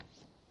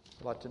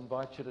I'd like to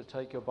invite you to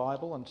take your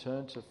Bible and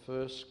turn to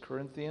 1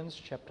 Corinthians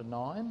chapter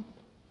 9.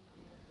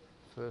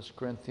 1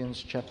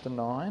 Corinthians chapter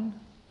 9,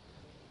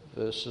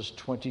 verses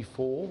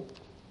 24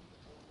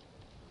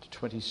 to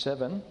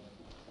 27.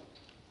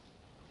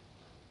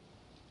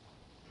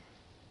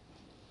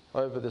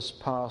 Over this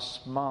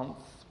past month,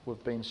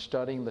 we've been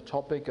studying the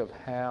topic of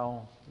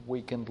how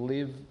we can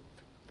live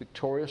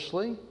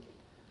victoriously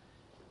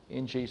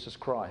in Jesus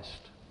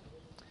Christ.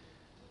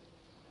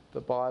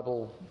 The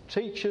Bible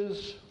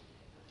teaches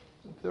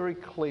very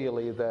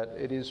clearly that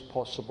it is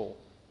possible,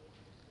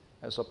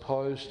 as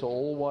opposed to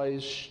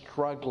always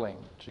struggling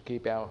to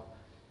keep our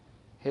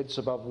heads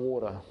above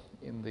water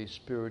in the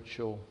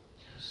spiritual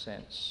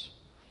sense.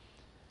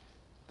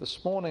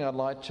 This morning I'd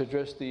like to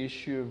address the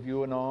issue of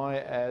you and I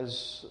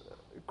as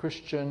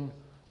Christian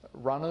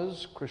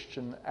runners,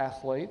 Christian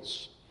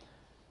athletes.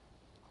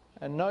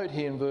 And note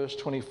here in verse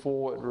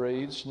 24 it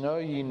reads, "Know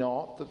ye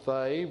not that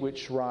they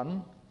which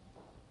run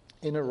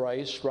in a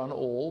race run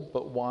all,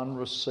 but one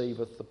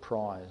receiveth the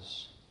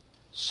prize?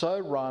 So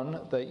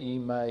run that ye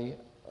may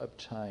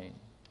obtain.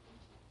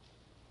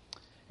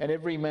 And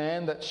every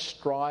man that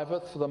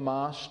striveth for the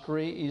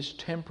mastery is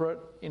temperate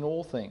in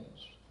all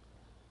things.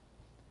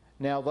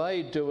 Now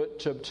they do it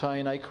to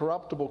obtain a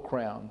corruptible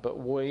crown, but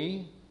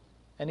we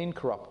an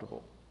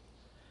incorruptible.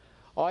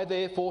 I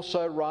therefore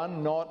so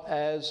run, not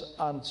as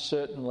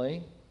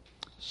uncertainly,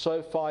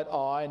 so fight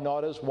I,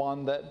 not as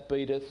one that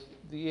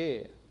beateth the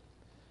air.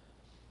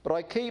 But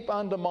I keep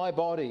under my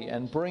body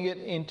and bring it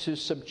into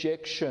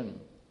subjection,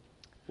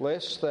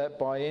 lest that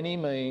by any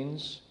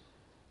means,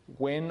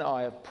 when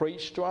I have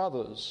preached to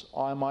others,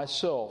 I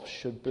myself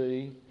should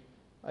be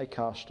a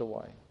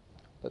castaway."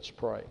 Let's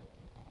pray.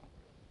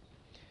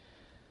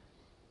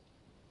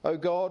 O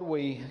God,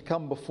 we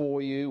come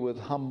before you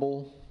with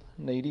humble,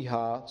 needy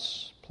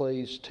hearts.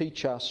 Please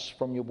teach us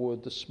from your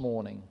word this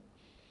morning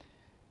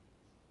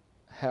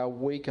how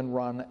we can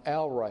run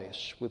our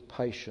race with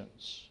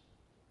patience,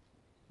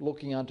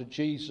 looking unto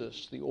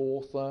Jesus, the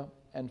author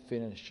and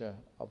finisher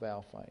of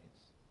our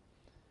faith.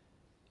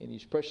 In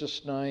his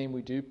precious name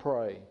we do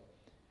pray.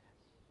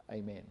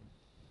 Amen.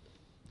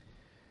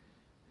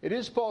 It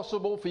is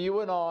possible for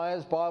you and I,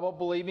 as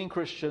Bible-believing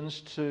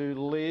Christians, to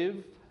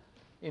live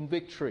in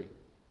victory.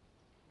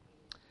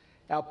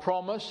 Our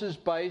promise is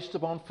based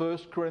upon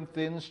 1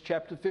 Corinthians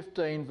chapter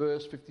 15,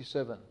 verse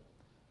 57.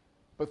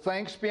 "But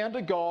thanks be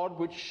unto God,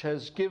 which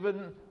has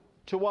given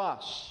unto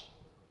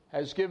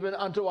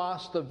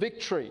us the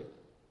victory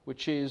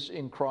which is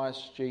in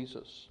Christ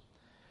Jesus."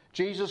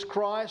 Jesus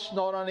Christ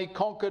not only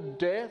conquered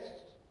death,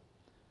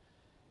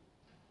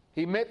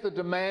 he met the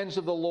demands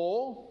of the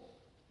law,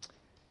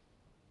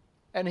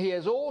 and he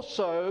has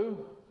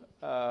also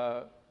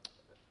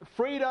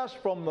freed us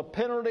from the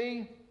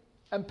penalty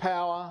and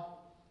power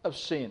of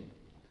sin.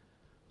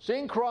 So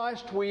in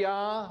Christ we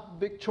are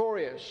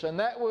victorious, and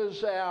that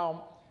was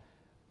our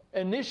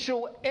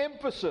initial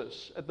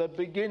emphasis at the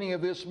beginning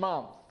of this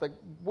month, that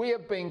we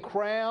have been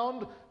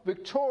crowned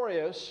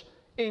victorious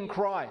in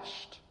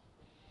Christ.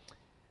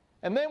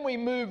 And then we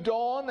moved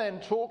on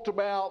and talked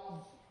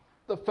about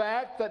the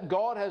fact that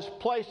God has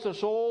placed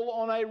us all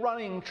on a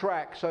running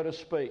track, so to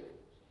speak.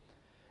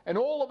 And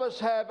all of us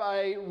have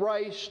a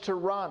race to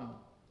run.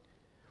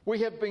 We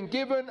have been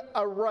given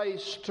a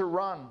race to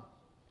run.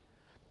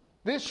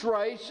 This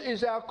race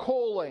is our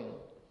calling.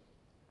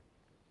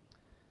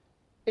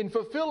 In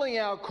fulfilling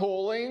our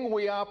calling,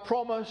 we are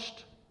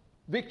promised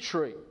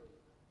victory.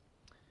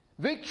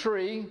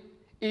 Victory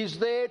is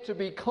there to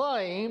be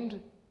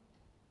claimed,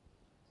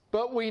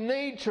 but we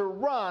need to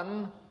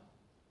run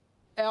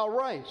our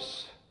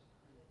race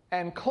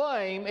and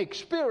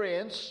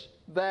experience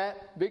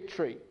that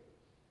victory.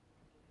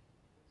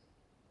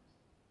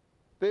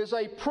 There's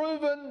a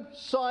proven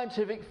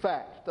scientific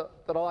fact that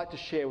I'd like to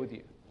share with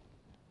you.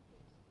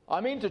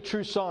 I'm into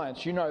true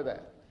science, you know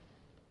that.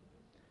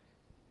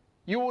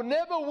 You will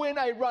never win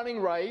a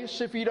running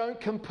race if you don't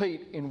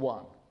compete in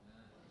one.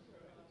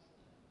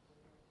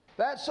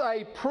 That's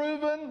a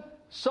proven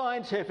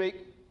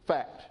scientific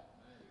fact.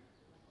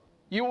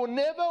 You will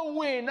never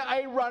win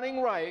a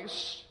running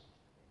race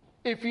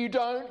if you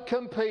don't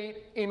compete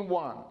in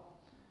one.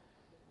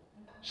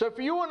 So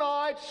for you and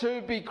I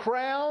to be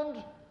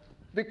crowned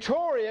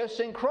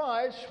victorious in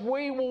Christ,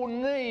 we will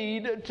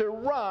need to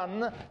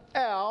run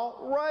our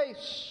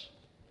race.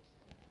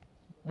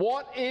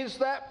 What is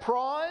that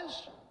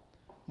prize?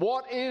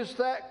 What is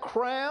that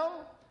crown?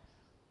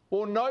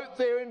 Well, note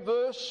there in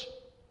verse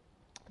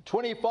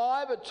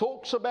 25, it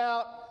talks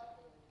about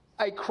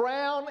a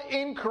crown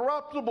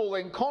incorruptible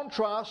in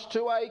contrast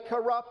to a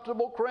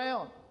corruptible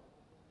crown.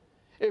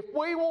 If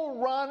we will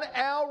run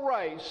our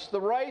race, the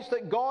race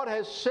that God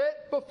has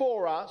set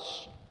before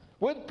us,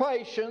 with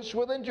patience,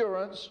 with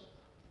endurance,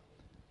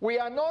 we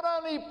are not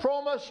only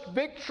promised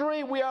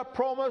victory, we are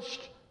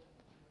promised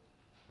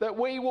that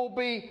we will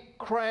be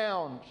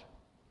crowned.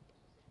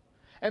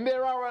 And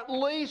there are at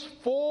least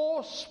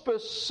 4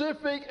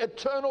 specific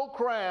eternal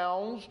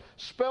crowns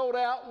spelled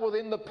out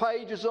within the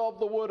pages of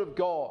the Word of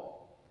God.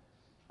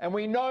 And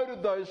we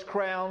noted those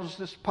crowns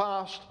this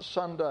past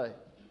Sunday.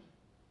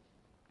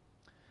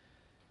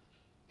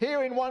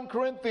 Here in 1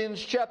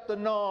 Corinthians chapter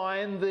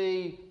 9,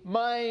 the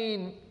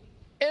main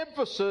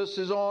emphasis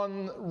is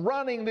on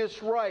running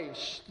this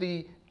race,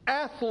 the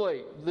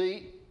athlete,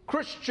 the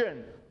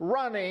Christian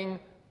running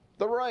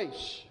the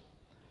race.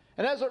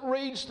 And as it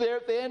reads there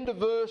at the end of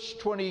verse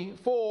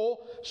 24,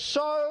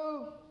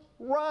 so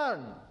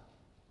run.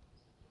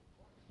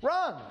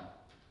 Run.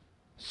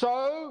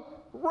 So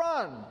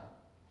run,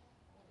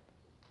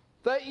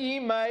 that ye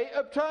may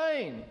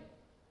obtain.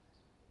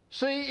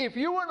 See, if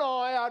you and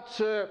I are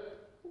to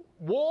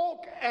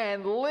walk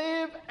and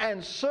live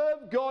and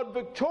serve God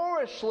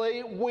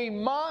victoriously, we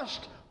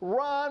must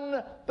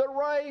run the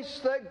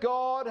race that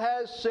God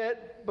has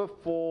set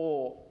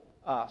before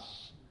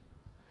us.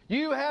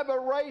 You have a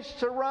race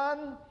to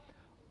run.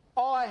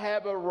 I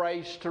have a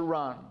race to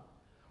run.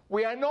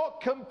 We are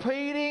not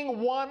competing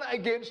one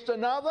against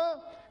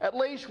another. At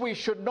least we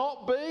should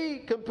not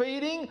be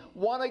competing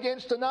one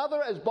against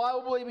another as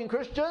Bible-believing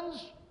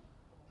Christians.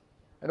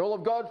 And all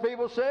of God's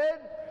people said,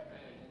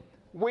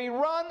 we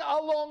run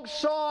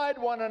alongside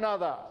one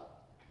another.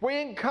 We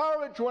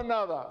encourage one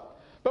another.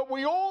 But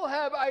we all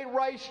have a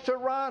race to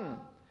run.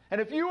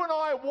 And if you and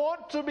I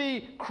want to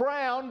be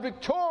crowned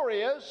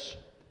victorious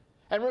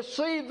and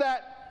receive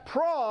that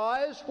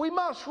prize, we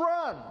must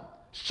run.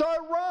 So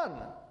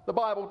run, the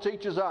Bible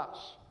teaches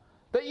us,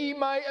 that ye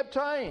may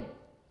obtain.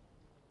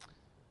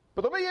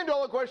 But the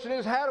million-dollar question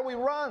is, how do we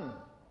run?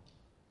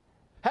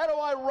 How do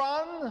I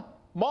run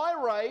my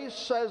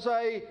race as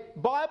a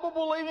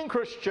Bible-believing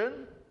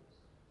Christian,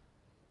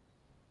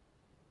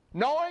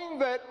 knowing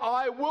that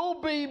I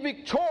will be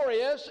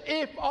victorious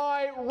if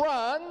I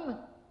run,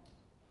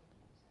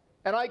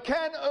 and I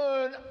can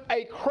earn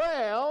a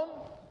crown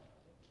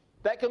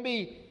that can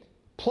be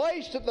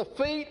placed at the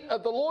feet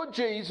of the Lord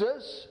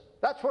Jesus?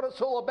 That's what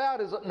it's all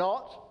about, is it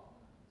not?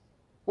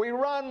 We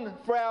run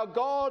for our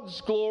God's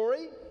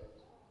glory.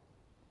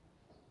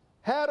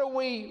 How do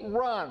we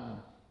run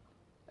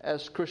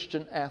as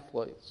Christian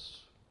athletes?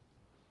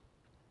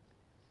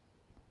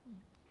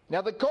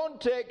 Now, the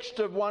context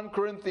of 1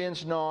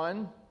 Corinthians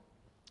 9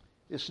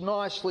 is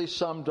nicely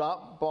summed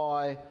up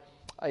by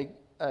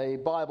a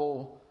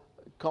Bible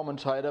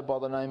commentator by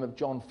the name of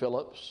John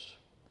Phillips.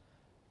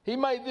 He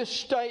made this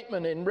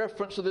statement in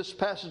reference to this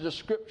passage of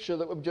Scripture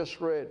that we've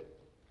just read.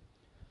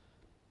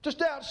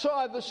 Just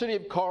outside the city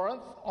of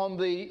Corinth, on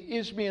the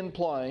Isthmian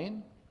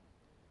plain,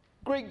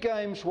 Greek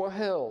games were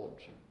held.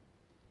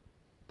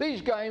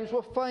 These games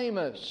were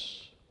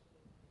famous.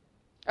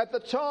 At the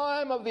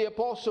time of the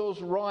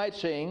apostles'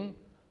 writing,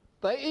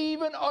 they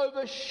even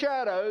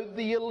overshadowed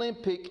the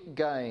Olympic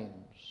Games.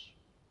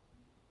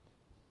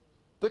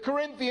 The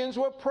Corinthians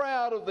were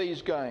proud of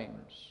these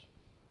games.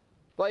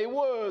 They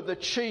were the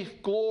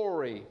chief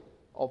glory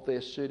of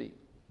their city.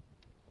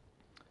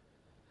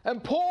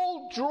 And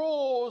Paul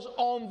draws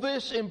on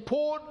this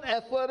important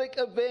athletic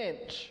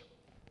event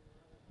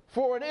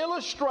for an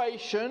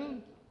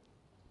illustration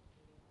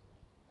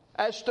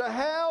as to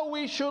how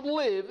we should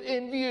live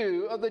in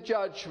view of the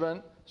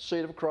judgment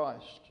seat of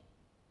Christ.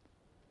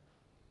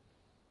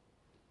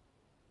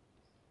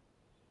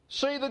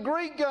 See, the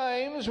Greek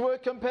games were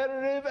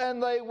competitive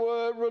and they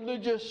were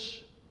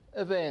religious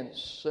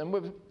events, and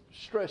we've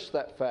stressed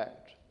that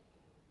fact.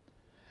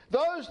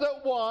 Those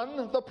that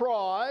won the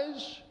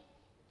prize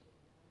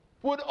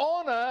would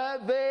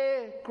honour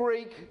their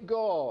Greek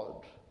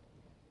god.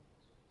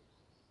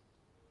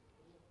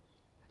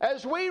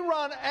 As we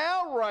run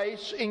our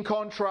race, in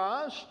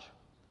contrast,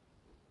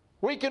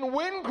 we can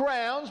win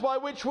crowns by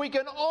which we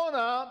can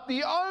honour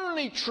the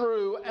only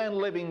true and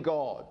living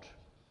God,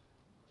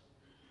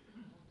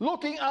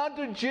 looking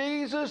unto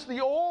Jesus,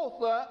 the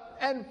author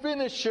and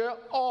finisher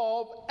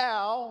of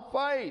our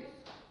faith.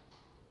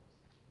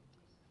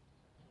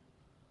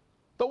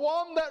 The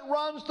one that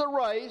runs the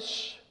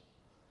race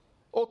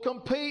or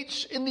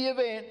competes in the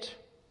event,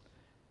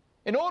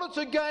 in order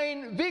to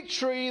gain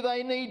victory,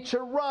 they need to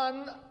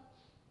run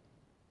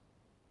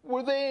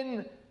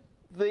within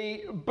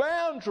the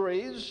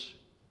boundaries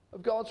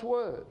of God's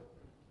Word.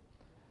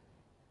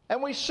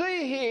 And we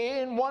see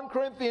here in 1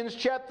 Corinthians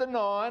chapter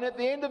 9, at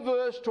the end of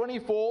verse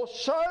 24,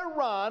 so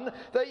run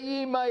that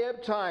ye may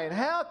obtain.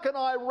 How can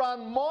I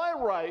run my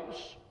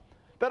race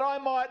that I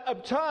might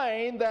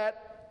obtain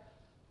that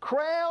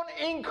crown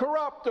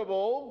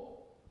incorruptible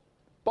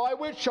by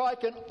which I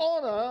can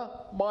honour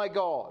my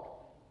God?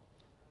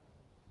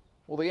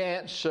 Well, the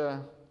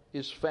answer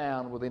is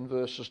found within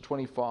verses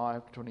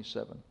 25 to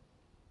 27.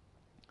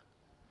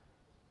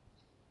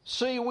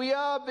 See, we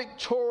are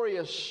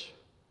victorious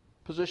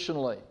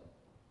positionally,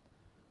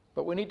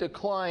 but we need to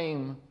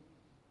claim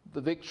the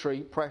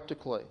victory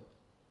practically.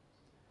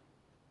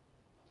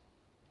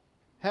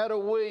 How do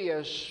we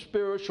as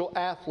spiritual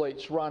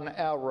athletes run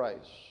our race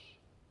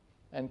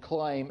and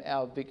claim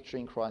our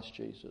victory in Christ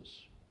Jesus?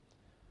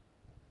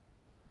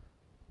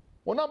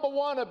 Well, number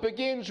one, it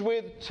begins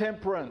with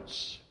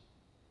temperance.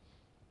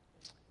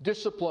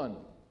 Discipline.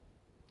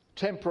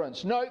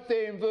 Temperance. Note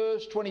there in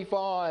verse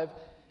 25,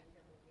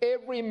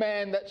 every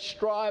man that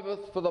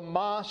striveth for the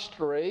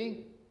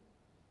mastery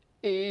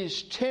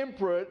is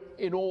temperate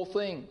in all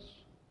things.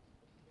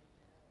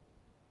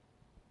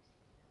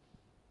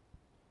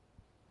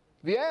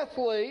 The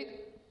athlete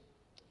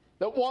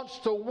that wants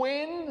to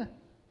win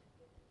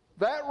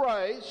that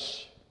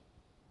race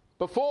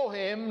before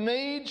him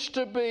needs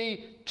to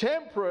be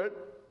temperate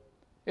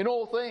in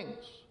all things.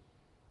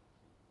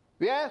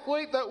 The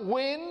athlete that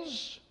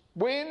wins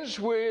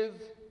with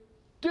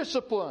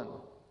discipline,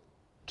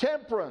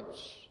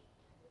 temperance,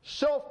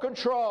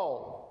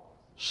 self-control,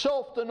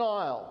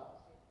 self-denial.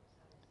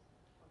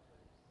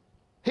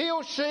 He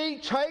or she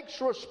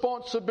takes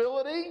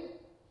responsibility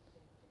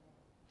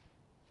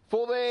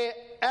for their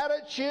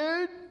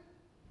attitude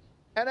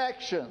and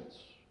actions.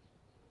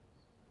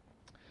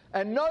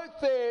 And note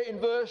there in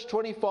verse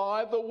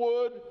 25 the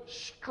word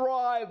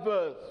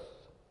striveth.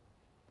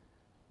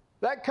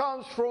 That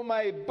comes from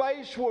a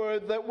base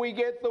word that we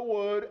get the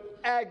word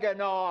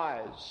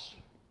agonize.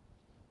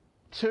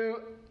 To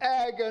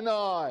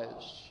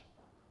agonize.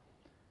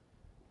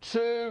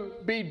 To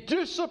be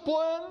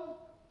disciplined,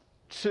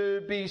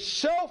 to be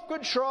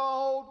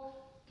self-controlled,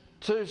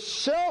 to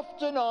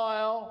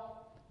self-denial,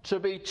 to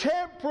be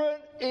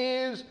temperate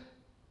is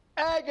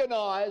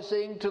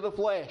agonizing to the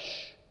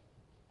flesh.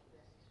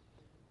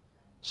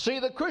 See,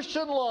 the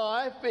Christian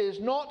life is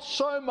not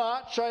so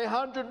much a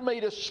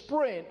 100-metre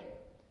sprint,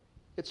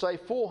 it's a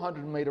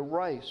 400-metre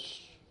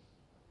race.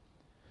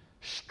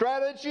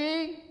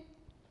 Strategy,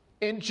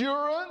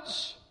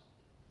 endurance,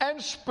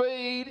 and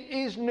speed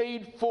is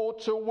needful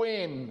to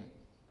win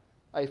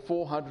a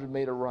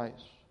 400-metre race,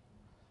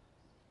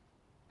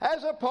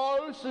 as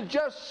opposed to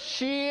just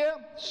sheer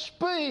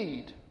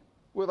speed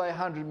with a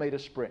 100-metre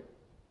sprint.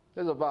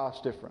 There's a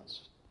vast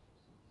difference.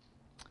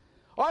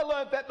 I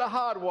learnt that the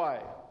hard way.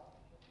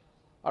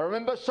 I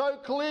remember so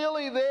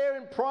clearly there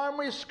in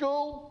primary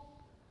school,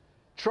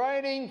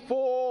 training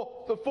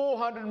for the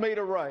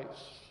 400-metre race.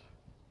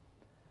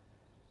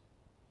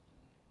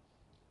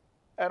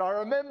 And I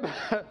remember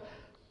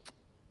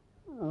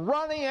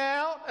running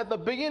out at the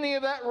beginning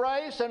of that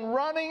race and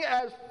running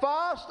as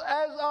fast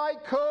as I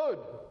could,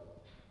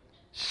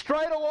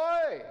 straight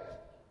away,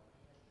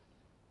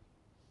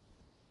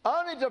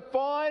 only to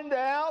find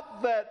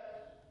out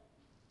that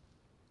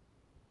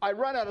I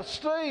ran out of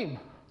steam.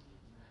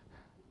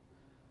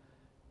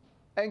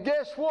 And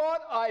guess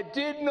what? I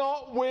did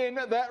not win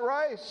that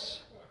race.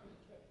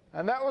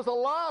 And that was the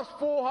last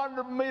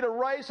 400-metre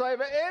race I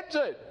ever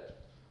entered.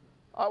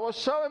 I was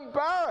so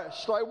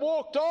embarrassed. I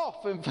walked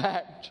off, in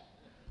fact.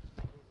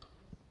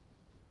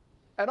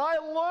 And I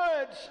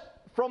learnt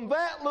from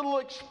that little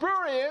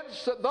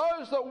experience that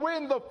those that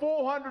win the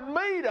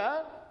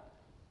 400-metre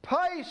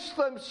pace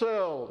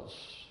themselves.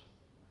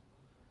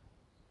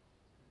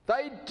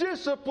 They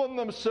discipline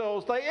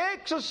themselves. They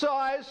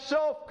exercise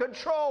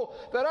self-control.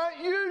 They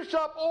don't use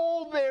up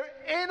all their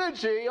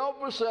energy.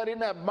 Obviously, I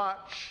didn't have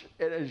much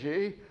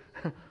energy.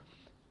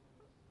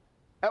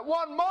 At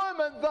one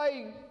moment,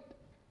 they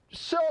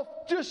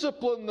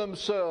self-discipline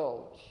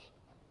themselves.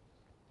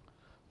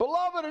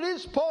 Beloved, it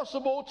is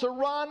possible to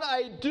run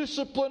a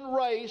disciplined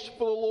race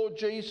for the Lord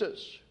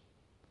Jesus,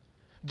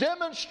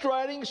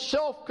 demonstrating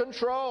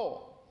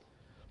self-control.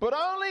 But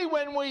only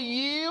when we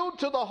yield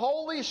to the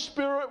Holy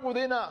Spirit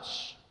within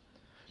us.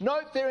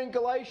 Note there in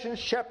Galatians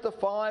chapter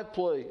 5,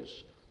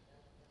 please.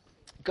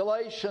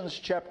 Galatians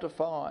chapter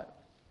 5.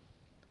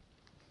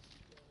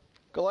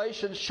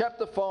 Galatians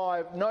chapter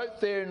 5, note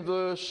there in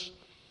verse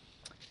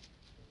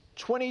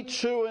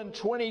 22 and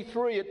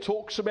 23, it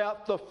talks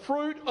about the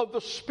fruit of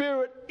the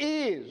Spirit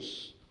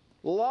is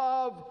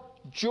love,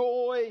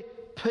 joy,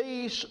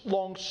 peace,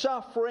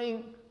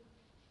 long-suffering,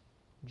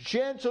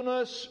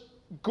 gentleness,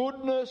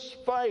 goodness,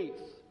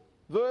 faith.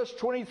 Verse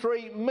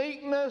 23,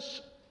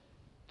 meekness,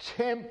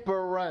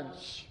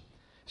 temperance,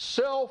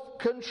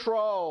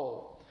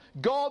 self-control.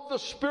 God the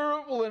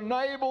Spirit will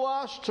enable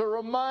us to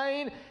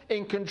remain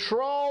in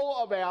control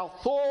of our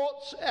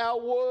thoughts, our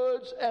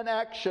words and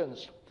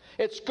actions.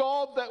 It's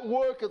God that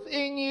worketh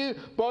in you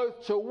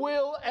both to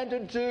will and to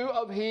do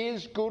of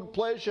His good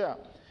pleasure.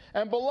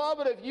 And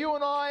beloved, if you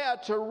and I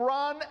are to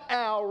run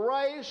our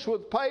race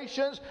with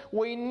patience,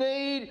 we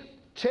need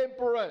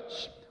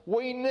temperance.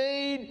 We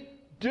need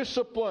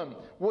discipline.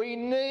 We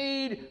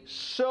need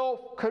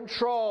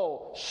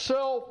self-control,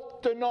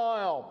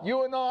 self-denial.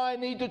 You and I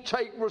need to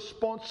take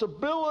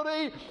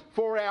responsibility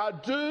for our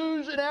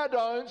do's and our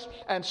don'ts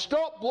and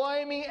stop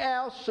blaming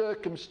our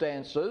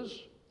circumstances,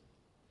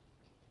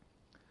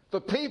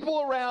 the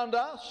people around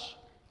us,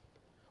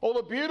 or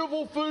the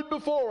beautiful food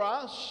before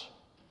us.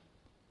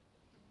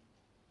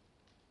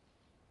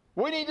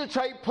 We need to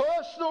take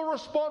personal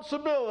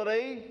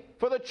responsibility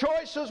for the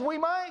choices we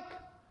make.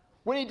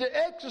 We need to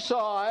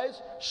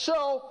exercise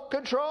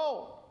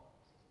self-control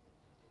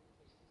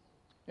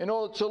in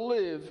order to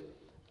live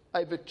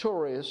a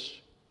victorious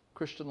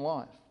Christian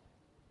life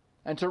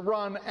and to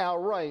run our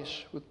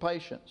race with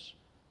patience.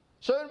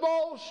 So it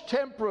involves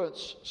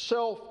temperance,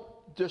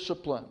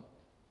 self-discipline.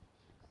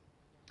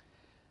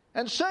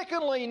 And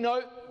secondly,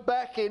 note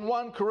back in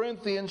 1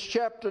 Corinthians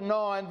chapter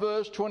 9,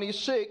 verse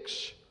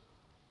 26,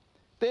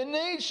 there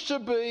needs to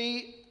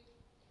be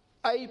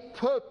a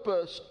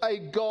purpose, a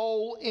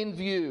goal in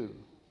view.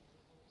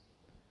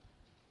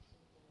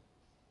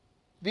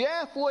 The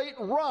athlete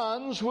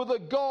runs with a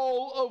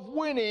goal of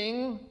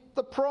winning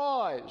the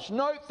prize.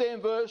 Note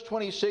then verse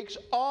 26,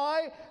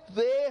 I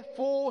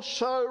therefore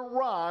so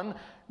run,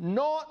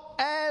 not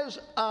as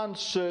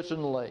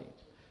uncertainly.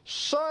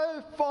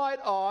 So fight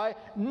I,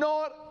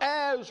 not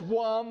as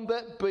one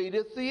that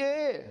beateth the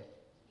air.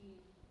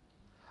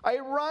 A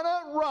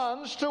runner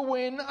runs to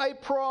win a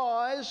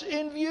prize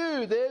in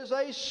view. There's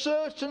a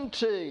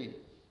certainty.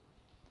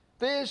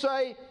 There's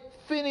a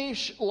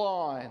finish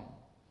line.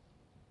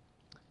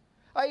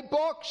 A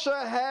boxer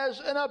has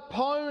an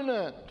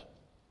opponent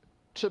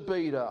to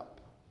beat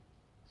up,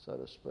 so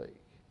to speak.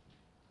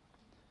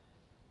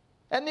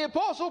 And the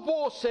Apostle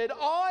Paul said,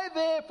 I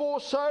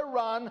therefore so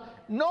run,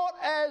 not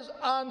as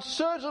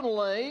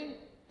uncertainly.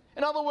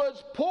 In other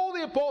words, Paul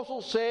the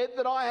Apostle said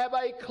that I have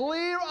a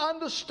clear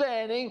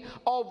understanding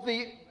of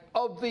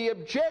the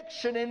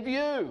objection in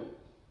view.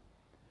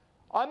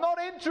 I'm not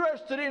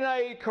interested in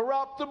a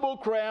corruptible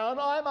crown,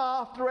 I'm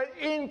after an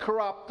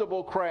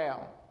incorruptible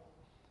crown.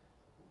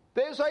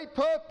 There's a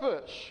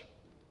purpose.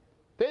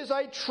 There's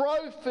a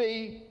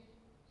trophy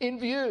in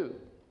view.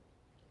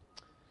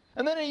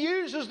 And then he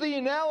uses the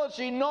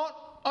analogy not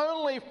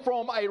only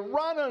from a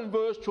runner in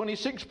verse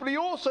 26, but he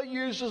also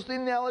uses the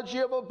analogy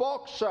of a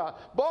boxer.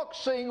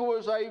 Boxing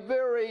was a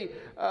very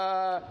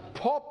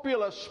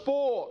popular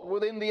sport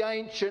within the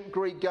ancient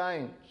Greek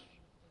games.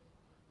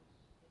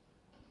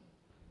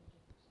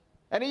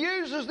 And he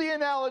uses the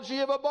analogy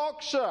of a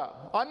boxer.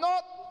 I'm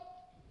not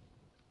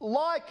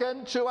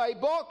likened to a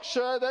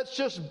boxer that's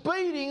just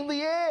beating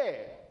the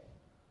air.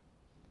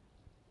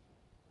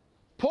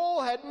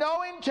 Paul had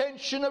no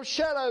intention of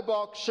shadow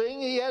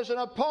boxing. He has an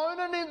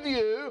opponent in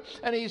view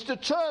and he's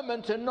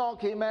determined to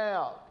knock him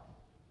out.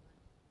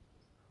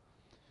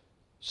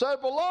 So,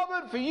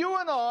 beloved, for you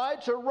and I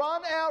to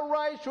run our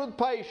race with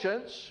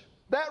patience,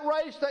 that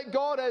race that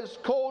God has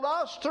called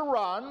us to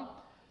run,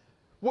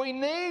 we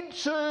need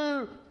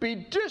to be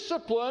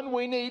disciplined,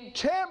 we need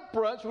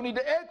temperance, we need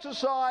to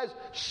exercise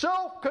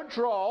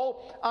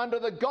self-control under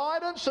the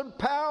guidance and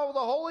power of the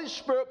Holy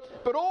Spirit,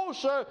 but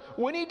also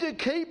we need to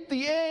keep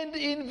the end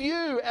in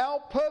view, our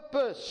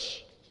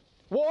purpose.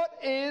 What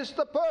is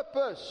the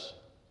purpose?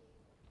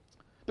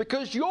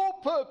 Because your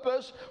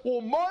purpose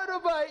will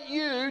motivate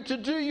you to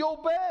do your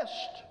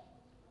best.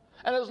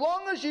 And as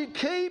long as you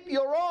keep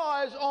your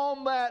eyes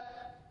on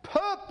that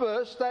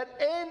purpose, that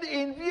end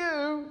in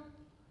view,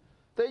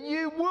 then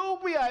you will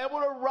be able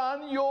to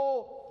run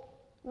your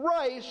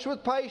race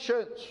with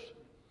patience.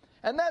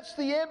 And that's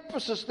the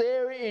emphasis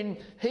there in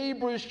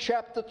Hebrews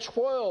chapter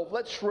 12.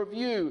 Let's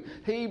review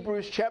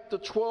Hebrews chapter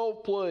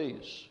 12,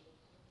 please.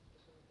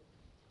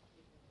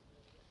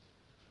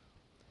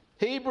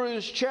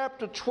 Hebrews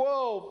chapter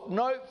 12,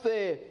 note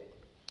there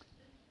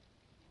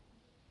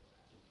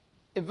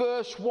in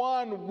verse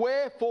 1,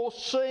 wherefore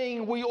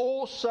seeing we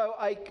also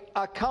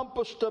are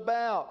compassed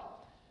about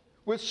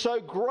with so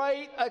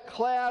great a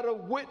cloud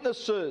of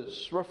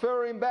witnesses,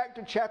 referring back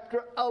to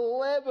chapter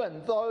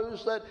 11,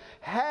 those that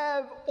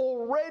have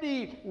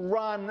already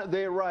run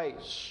their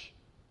race.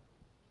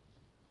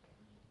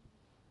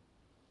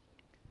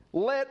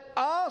 Let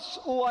us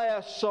lay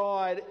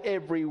aside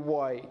every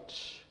weight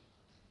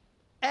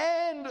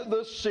and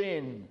the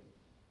sin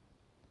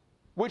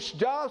which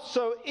doth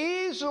so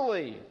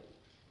easily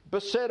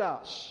beset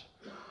us,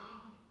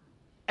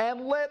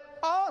 and let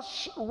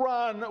us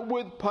run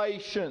with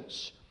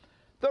patience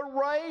the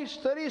race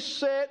that is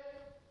set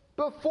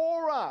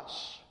before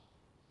us.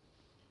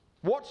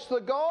 What's the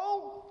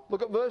goal?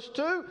 Look at verse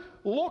 2.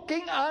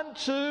 Looking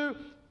unto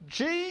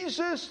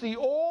Jesus, the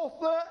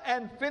author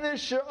and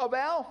finisher of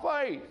our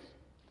faith,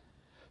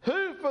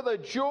 who for the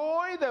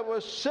joy that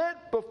was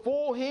set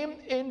before him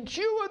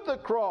endured the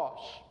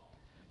cross,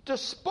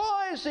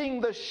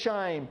 despising the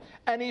shame,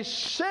 and is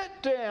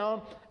set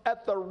down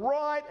at the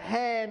right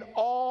hand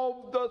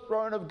of the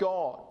throne of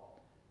God.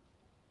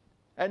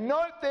 And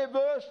note there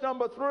verse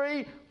number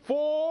 3,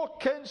 for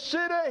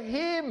consider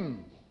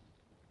him.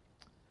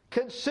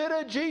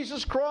 Consider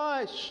Jesus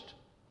Christ,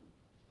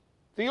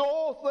 the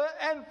author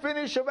and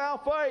finisher of our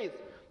faith,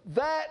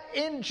 that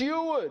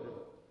endured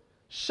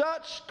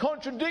such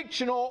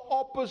contradiction or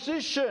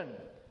opposition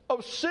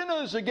of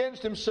sinners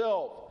against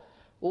himself,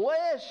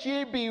 lest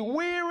ye be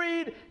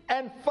wearied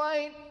and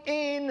faint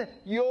in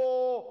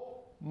your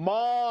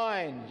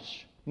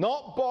minds.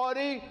 Not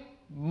body,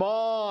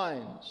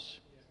 minds.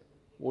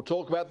 We'll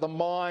talk about the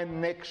mind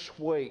next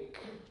week.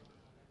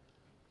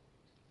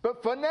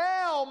 But for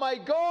now, may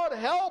God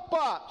help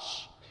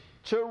us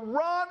to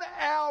run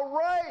our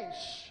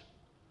race,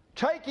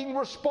 taking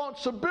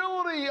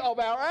responsibility of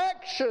our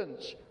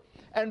actions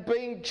and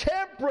being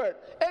temperate,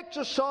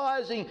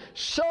 exercising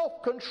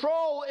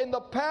self-control in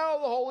the power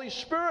of the Holy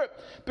Spirit,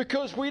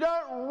 because we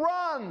don't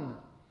run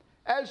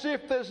as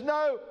if there's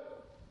no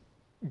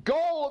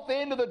goal at the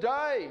end of the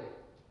day.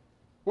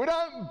 We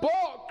don't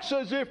box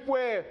as if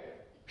we're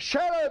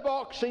shadow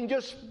boxing,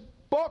 just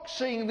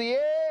boxing the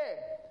air.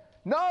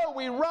 No,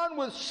 we run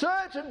with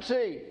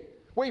certainty.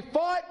 We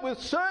fight with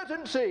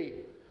certainty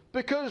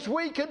because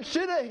we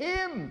consider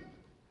Him,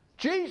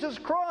 Jesus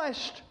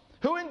Christ,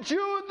 who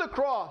endured the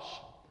cross,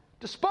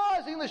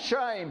 despising the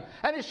shame,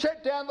 and is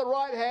set down at the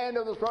right hand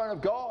of the throne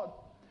of God.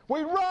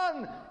 We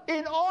run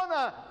in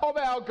honour of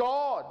our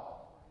God.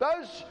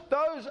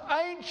 Those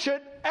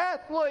ancient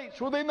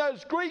athletes within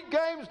those Greek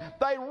games,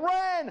 they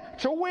ran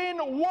to win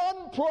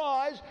one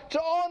prize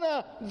to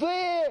honour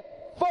their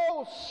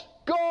false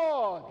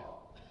god.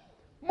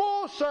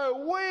 More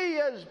so we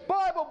as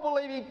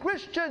Bible-believing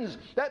Christians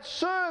that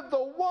serve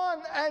the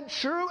one and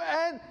true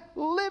and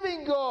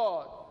living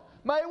God.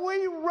 May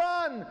we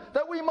run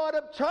that we might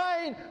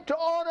obtain to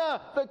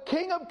honour the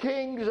King of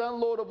Kings and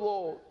Lord of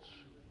Lords.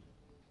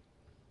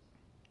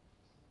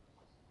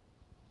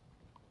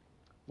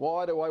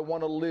 Why do I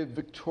want to live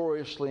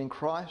victoriously in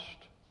Christ?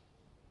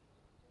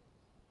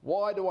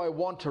 Why do I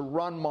want to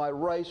run my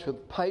race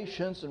with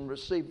patience and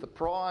receive the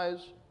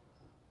prize?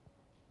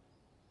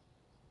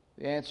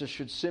 The answer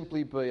should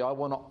simply be, I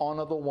want to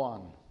honour the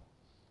one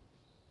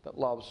that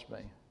loves me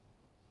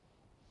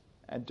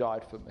and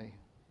died for me,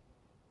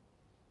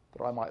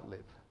 that I might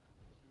live.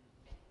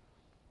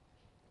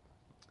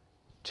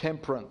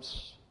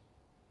 Temperance,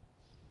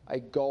 a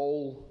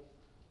goal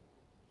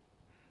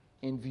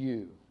in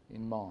view,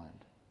 in mind.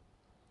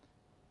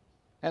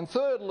 And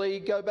thirdly,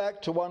 go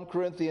back to 1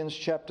 Corinthians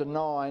chapter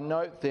 9.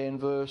 Note then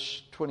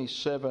verse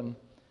 27.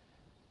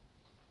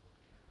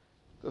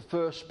 The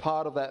first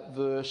part of that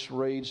verse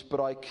reads, "But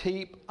I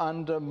keep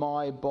under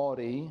my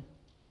body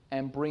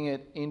and bring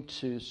it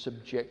into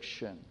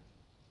subjection."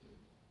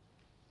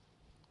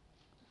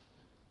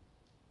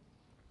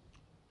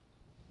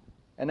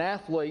 An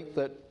athlete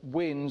that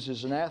wins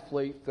is an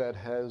athlete that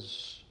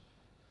has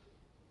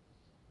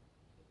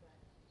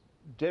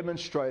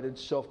demonstrated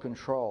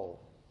self-control,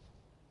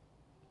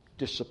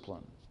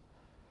 discipline.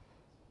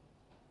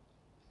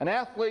 An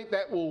athlete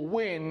that will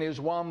win is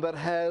one that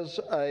has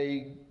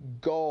a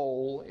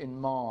goal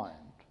in mind.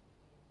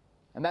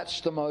 And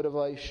that's the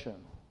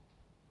motivation,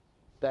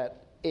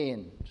 that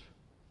end,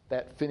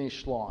 that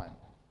finish line.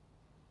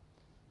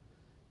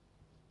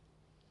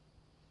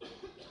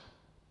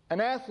 An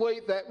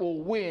athlete that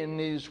will win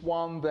is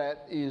one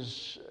that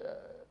is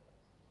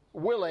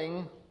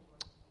willing,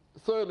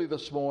 thirdly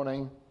this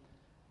morning,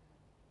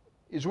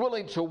 is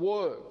willing to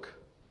work,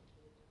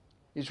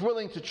 is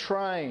willing to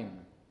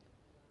train,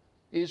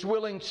 is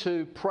willing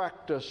to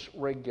practice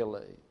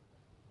regularly.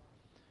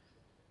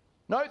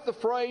 Note the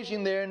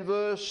phrasing there in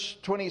verse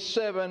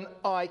 27,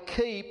 "I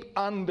keep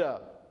under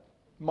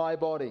my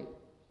body."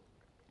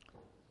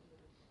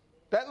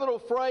 That little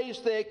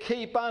phrase there,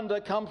 "keep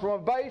under," comes from a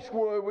base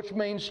word which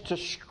means to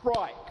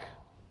strike.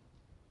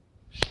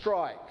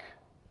 Strike.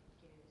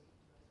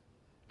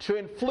 To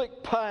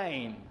inflict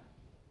pain.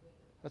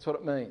 That's what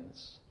it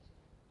means.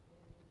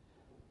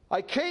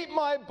 I keep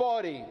my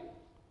body.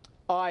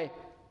 I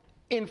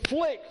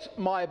inflict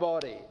my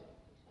body.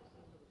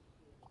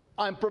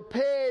 I'm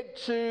prepared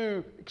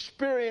to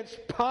experience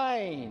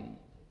pain.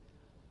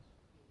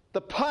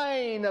 The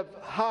pain of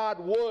hard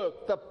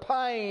work, the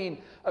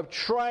pain of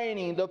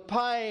training, the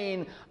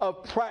pain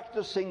of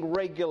practicing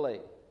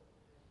regularly.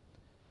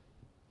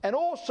 And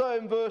also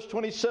in verse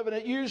 27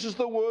 it uses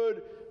the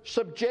word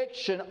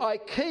subjection. I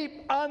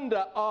keep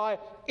under, I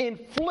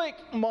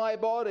inflict my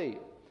body.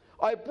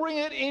 I bring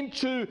it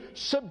into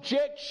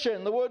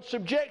subjection. The word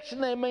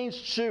subjection there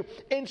means to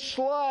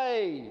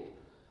enslave.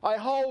 I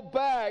hold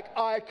back,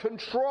 I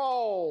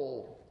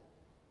control.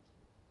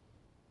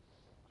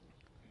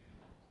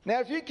 Now,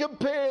 if you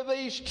compare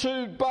these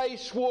two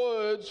base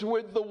words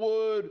with the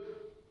word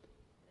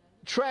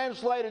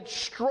translated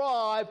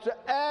strive, to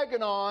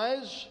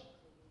agonize,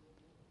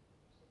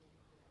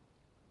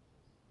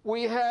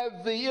 we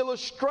have the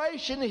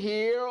illustration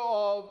here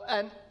of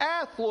an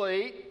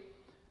athlete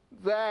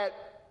that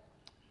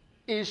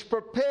is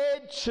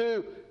prepared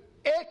to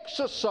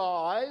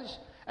exercise,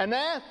 an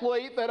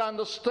athlete that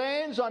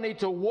understands I need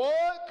to work,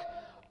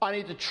 I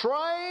need to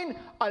train,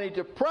 I need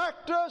to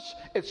practice,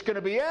 it's going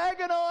to be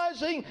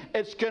agonizing,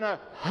 it's going to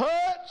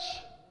hurt,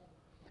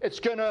 it's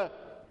going to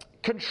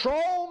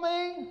control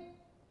me.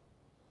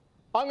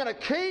 I'm going to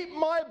keep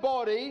my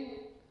body,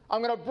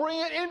 I'm going to bring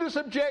it into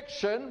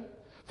subjection.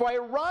 For a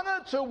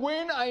runner to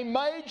win a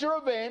major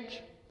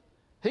event,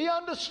 he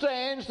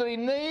understands that he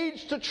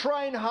needs to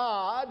train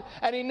hard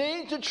and he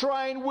needs to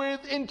train with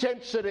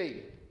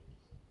intensity.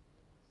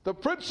 The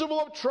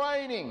principle of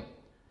training,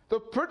 the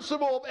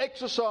principle of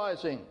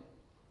exercising.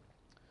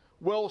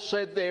 Well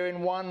said there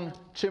in 1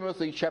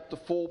 Timothy chapter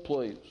 4,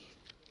 please.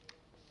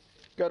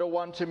 Go to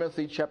 1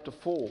 Timothy chapter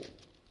 4.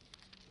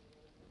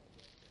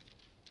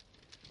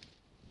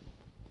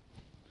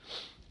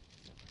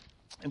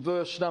 In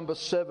verse number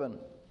 7.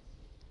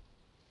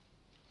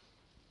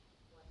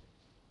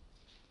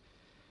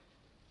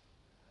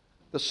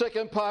 The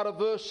second part of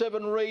verse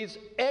 7 reads,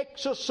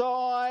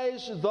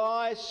 "Exercise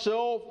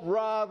thyself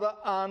rather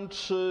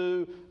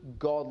unto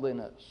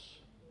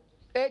godliness."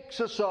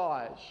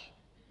 Exercise.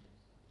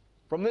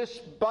 From this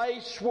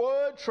base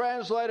word,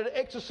 translated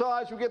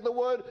exercise, we get the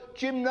word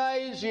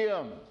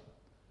gymnasium.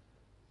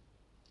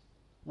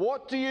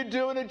 What do you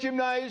do in a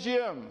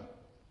gymnasium?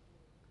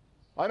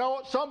 I know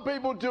what some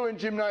people do in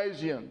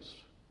gymnasiums.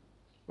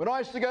 When I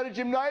used to go to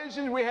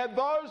gymnasiums, we had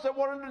those that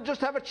wanted to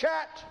just have a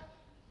chat.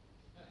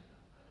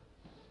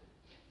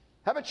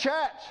 Have a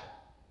chat.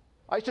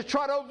 I used to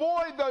try to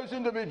avoid those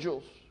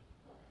individuals.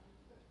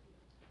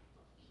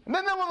 And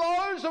then there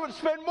were those that would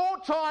spend more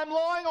time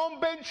lying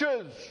on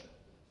benches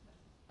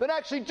than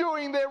actually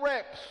doing their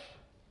reps.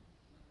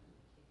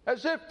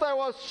 As if they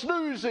were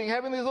snoozing,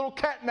 having these little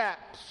cat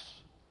naps.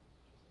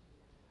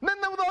 And then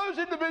there were those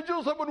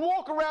individuals that would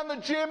walk around the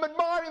gym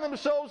admiring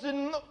themselves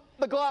in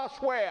the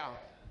glassware.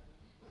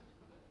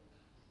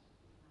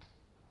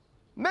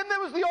 And then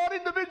there was the odd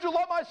individual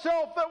like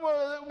myself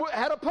that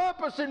had a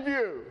purpose in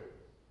view.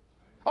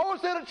 I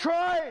was there to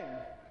train.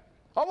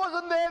 I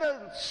wasn't there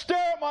to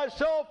stare at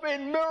myself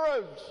in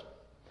mirrors.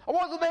 I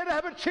wasn't there to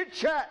have a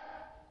chit-chat.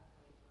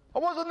 I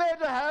wasn't there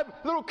to have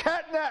little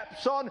cat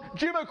naps on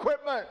gym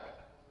equipment.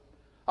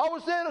 I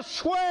was there to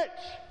sweat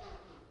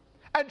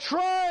and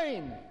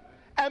train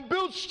and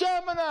build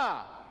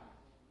stamina.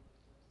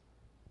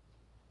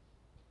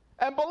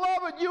 And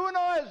beloved, you and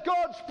I as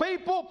God's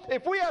people,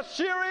 if we are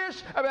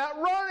serious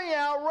about running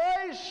our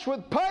race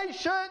with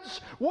patience,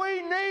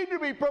 we need to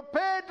be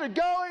prepared to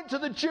go into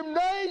the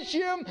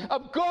gymnasium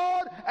of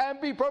God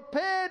and be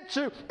prepared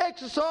to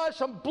exercise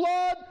some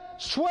blood,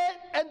 sweat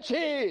and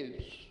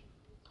tears.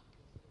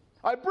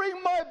 I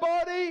bring my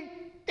body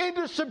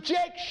into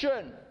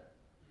subjection.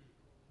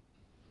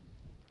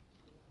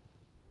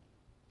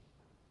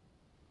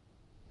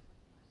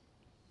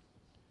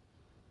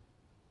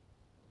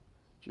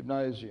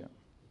 Gymnasium.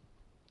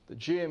 The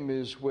gym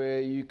is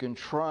where you can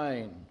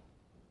train.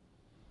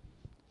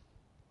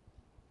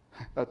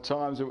 At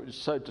times it would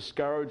so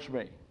discourage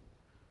me.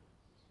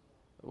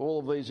 All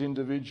of these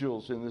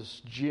individuals in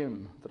this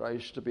gym that I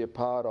used to be a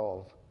part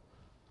of,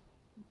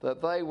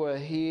 that they were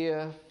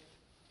here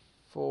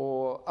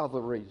for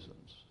other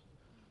reasons.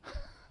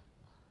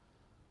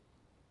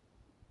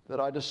 That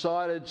I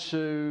decided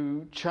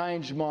to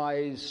change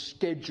my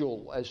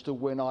schedule as to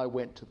when I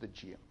went to the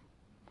gym.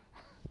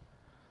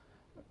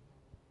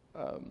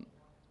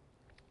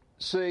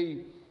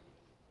 See,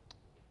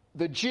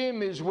 the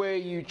gym is where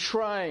you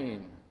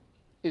train,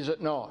 is it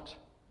not?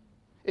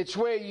 It's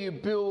where you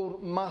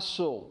build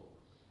muscle,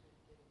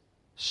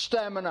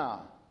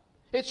 stamina.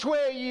 It's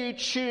where you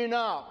tune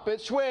up.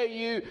 It's where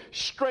you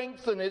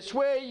strengthen. It's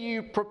where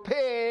you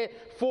prepare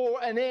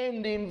for an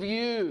end in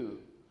view.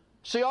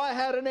 See, I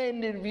had an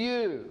end in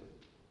view.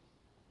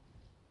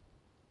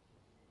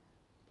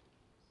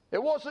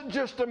 It wasn't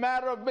just a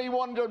matter of me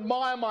wanting to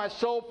admire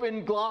myself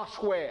in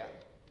glassware.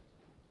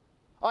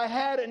 I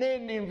had an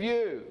end in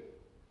view.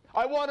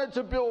 I wanted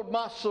to build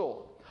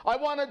muscle. I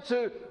wanted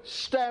to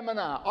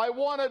stamina. I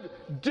wanted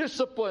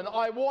discipline.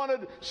 I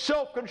wanted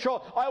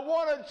self-control. I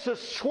wanted to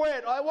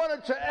sweat. I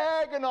wanted to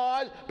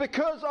agonize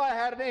because I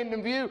had an end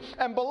in view.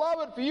 And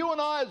beloved, for you and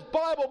I as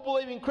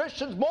Bible-believing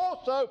Christians, more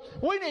so,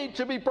 we need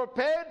to be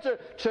prepared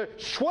to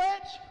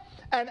sweat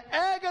and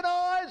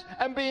agonize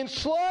and be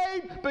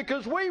enslaved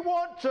because we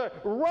want to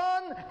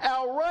run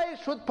our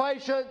race with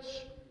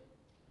patience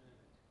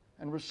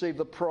and receive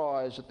the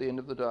prize at the end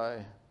of the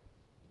day.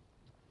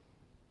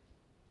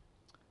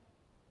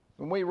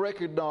 When we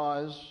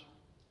recognize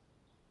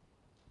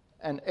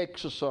and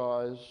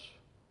exercise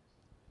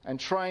and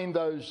train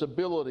those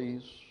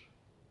abilities,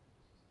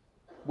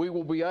 we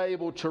will be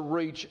able to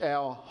reach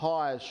our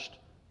highest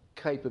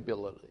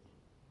capability.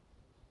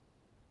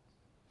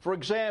 For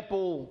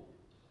example,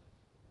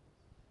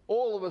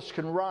 all of us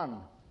can run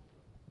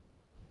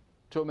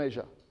to a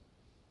measure.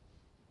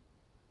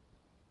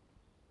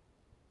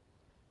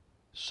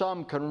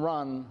 Some can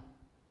run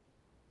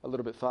a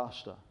little bit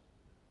faster.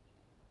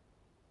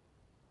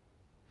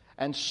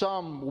 And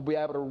some will be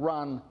able to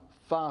run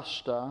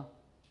faster.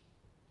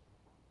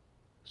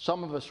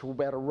 Some of us will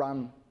be able to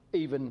run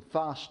even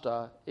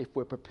faster if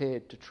we're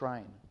prepared to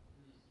train.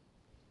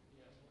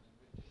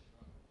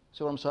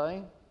 See what I'm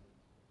saying?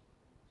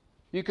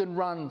 You can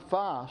run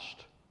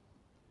fast,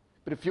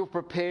 but if you're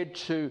prepared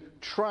to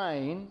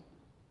train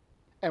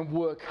and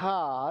work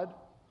hard,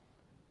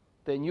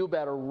 then you'll be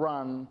able to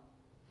run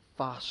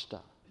faster.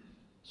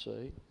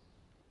 See?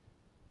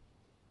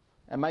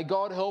 And may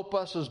God help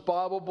us as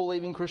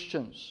Bible-believing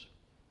Christians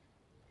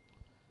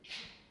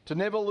to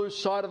never lose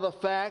sight of the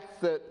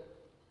fact that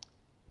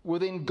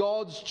within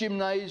God's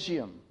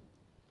gymnasium,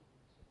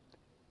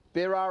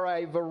 there are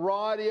a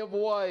variety of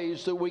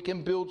ways that we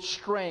can build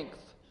strength,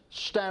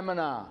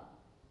 stamina,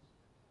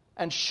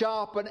 and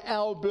sharpen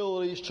our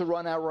abilities to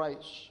run our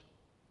race,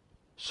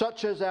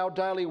 such as our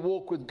daily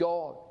walk with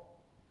God,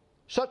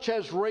 such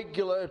as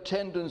regular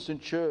attendance in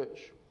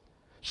church,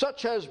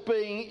 such as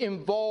being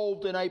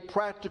involved in a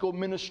practical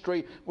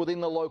ministry within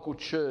the local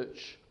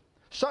church,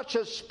 such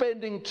as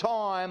spending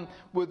time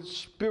with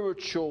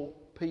spiritual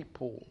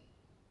people,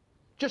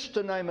 just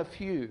to name a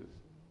few.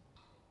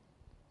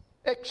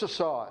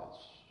 Exercise.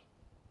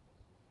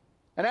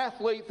 An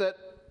athlete that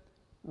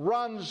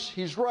runs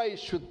his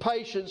race with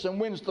patience and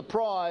wins the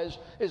prize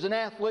is an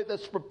athlete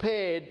that's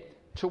prepared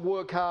to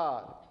work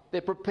hard.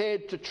 They're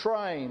prepared to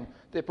train.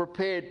 They're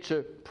prepared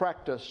to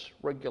practice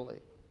regularly.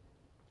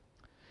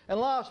 And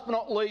last but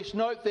not least,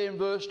 note there in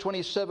verse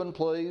 27,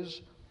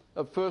 please,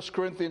 of 1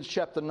 Corinthians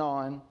chapter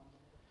 9.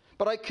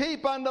 But I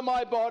keep under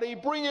my body,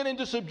 bring it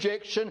into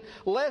subjection,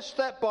 lest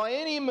that by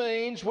any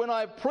means, when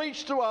I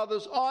preach to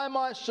others, I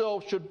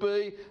myself should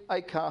be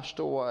a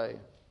castaway.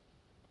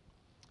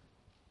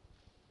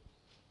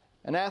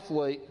 An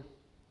athlete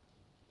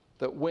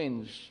that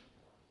wins,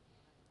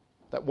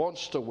 that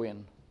wants to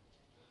win,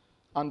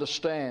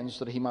 understands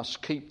that he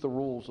must keep the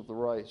rules of the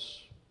race.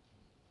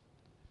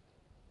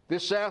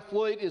 This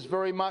athlete is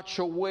very much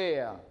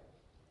aware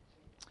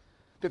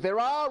that there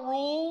are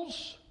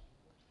rules.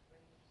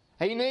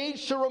 He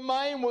needs to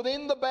remain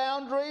within the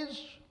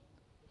boundaries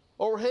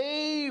or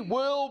he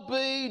will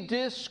be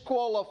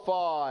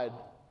disqualified,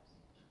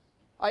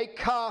 a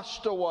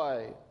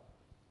castaway.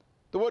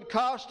 The word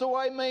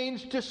castaway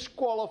means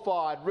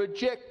disqualified,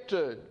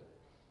 rejected,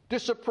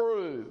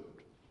 disapproved.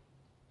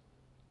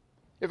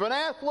 If an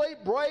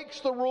athlete breaks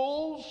the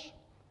rules,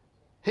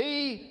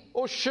 he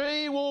or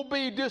she will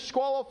be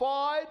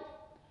disqualified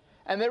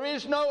and there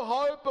is no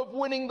hope of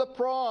winning the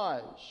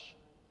prize.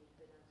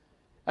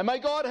 And may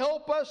God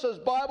help us as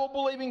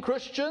Bible-believing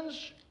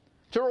Christians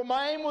to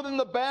remain within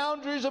the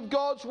boundaries of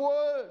God's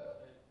Word.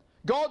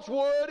 God's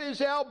Word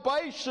is our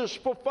basis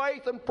for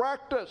faith and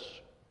practice.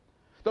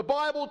 The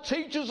Bible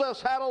teaches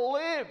us how to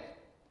live.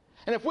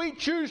 And if we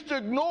choose to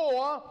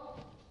ignore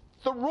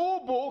the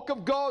rule book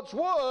of God's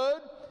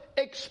Word,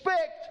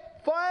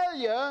 expect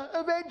failure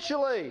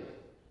eventually.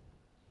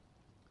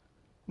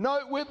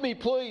 Note with me,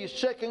 please,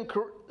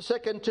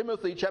 2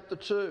 Timothy chapter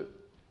 2.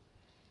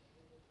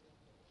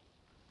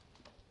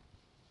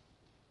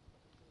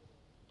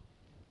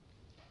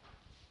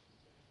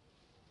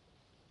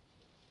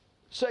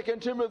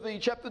 Second Timothy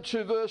chapter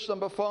 2 verse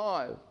number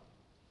 5.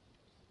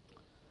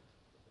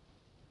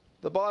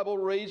 The Bible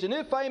reads, and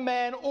if a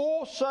man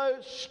also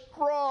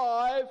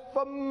strive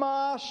for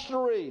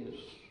masteries,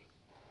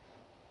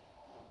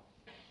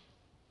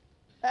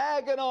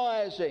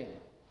 agonizing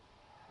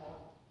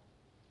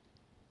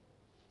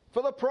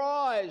for the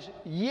prize,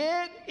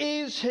 yet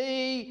is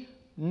he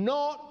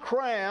not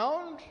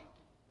crowned,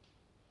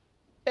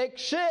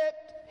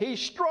 except he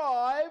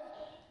strive,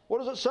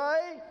 what does it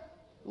say?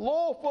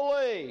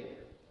 Lawfully.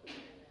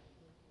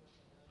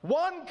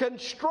 One can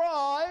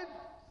strive,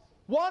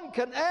 one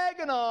can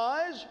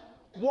agonize,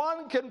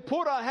 one can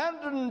put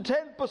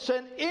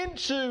 110%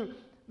 into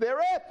their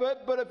effort,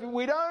 but if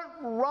we don't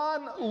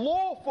run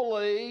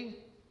lawfully,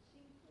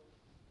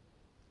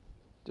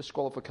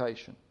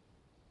 disqualification.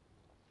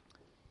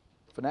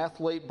 If an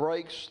athlete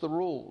breaks the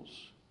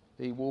rules,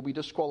 he will be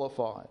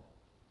disqualified.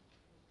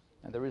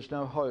 And there is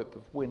no hope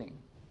of winning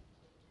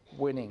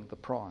the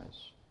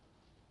prize.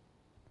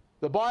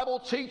 The Bible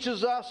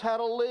teaches us how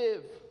to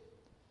live.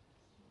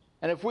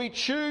 And if we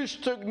choose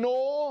to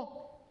ignore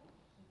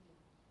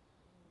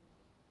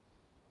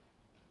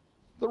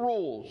the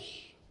rules,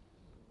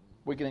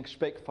 we can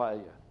expect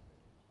failure.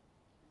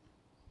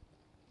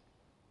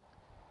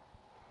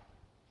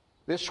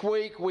 This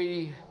week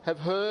we have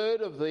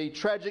heard of the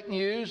tragic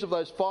news of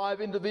those 5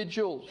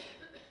 individuals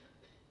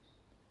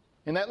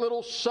in that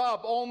little sub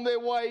on their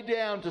way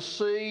down to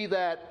see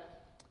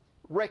that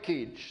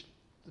wreckage,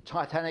 the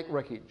Titanic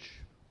wreckage.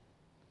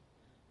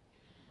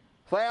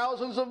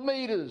 Thousands of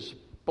metres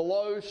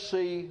below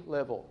sea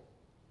level.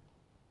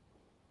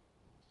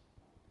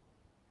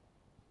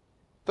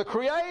 The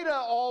creator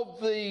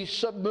of the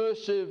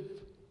submersive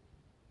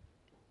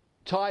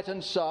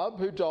Titan sub,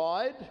 who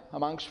died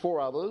amongst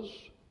 4 others,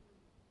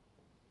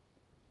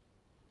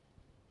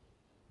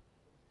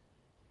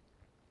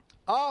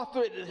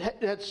 after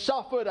it had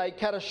suffered a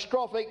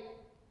catastrophic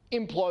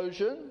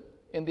implosion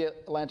in the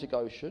Atlantic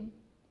Ocean,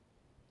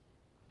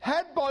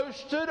 had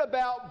boasted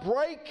about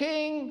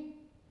breaking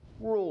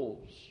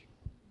rules.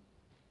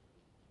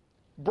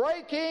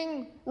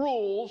 Breaking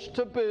rules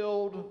to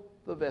build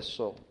the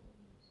vessel.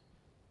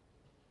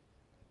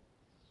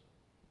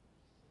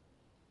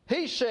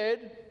 He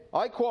said,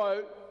 I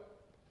quote,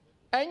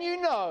 and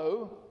you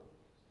know,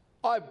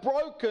 I've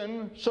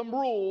broken some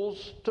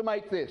rules to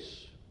make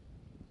this.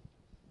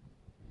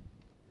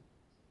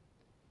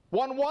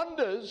 One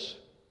wonders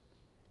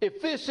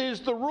if this is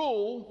the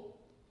rule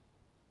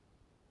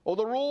or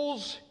the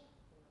rules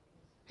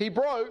he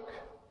broke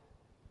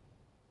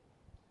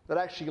that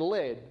actually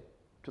led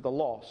to the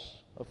loss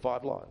of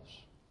 5 lives.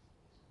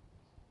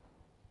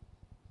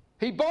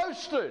 He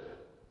boasted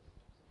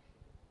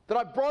that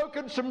I've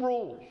broken some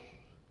rules.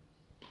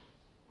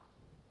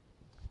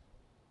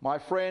 My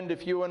friend,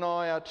 if you and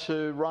I are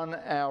to run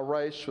our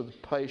race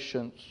with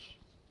patience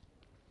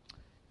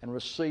and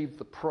receive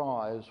the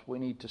prize, we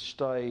need to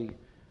stay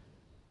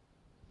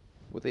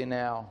within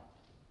our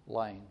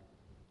lane.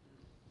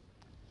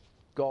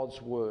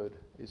 God's word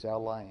is our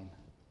lane.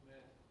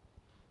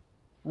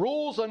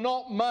 Rules are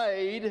not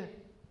made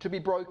to be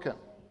broken.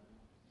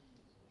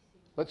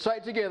 Let's say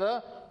it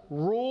together.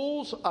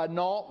 rules are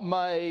not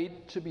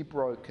made to be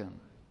broken.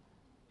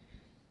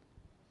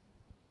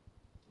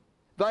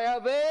 They are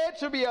there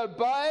to be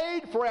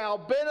obeyed for our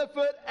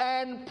benefit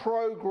and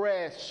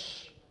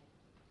progress.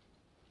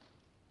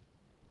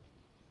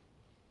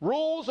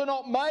 Rules are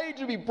not made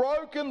to be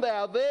broken. They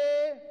are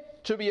there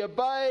to be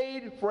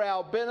obeyed for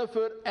our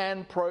benefit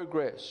and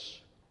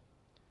progress.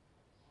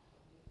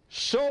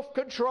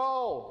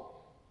 Self-control,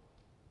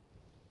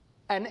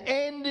 an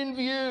end in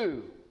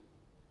view,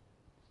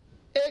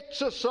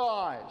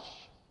 exercise,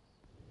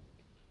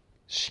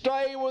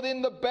 stay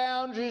within the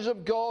boundaries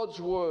of God's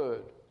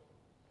word.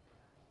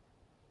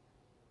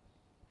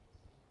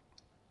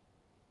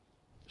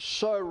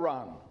 So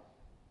run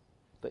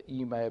that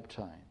ye may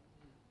obtain.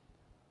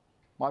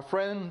 My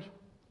friend,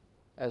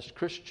 as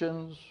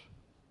Christians,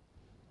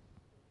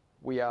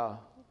 we are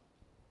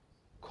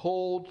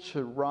called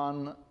to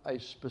run a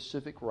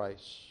specific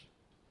race.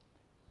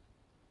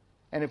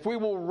 And if we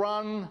will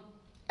run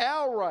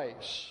our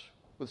race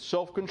with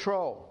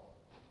self-control,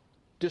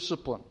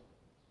 discipline,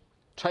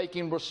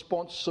 taking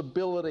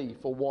responsibility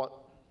for what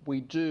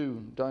we do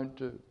and don't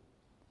do,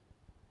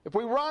 if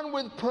we run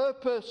with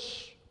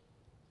purpose,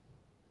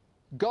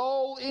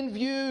 goal in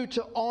view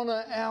to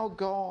honour our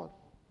God,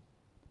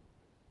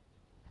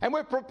 and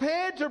we're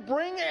prepared to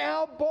bring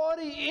our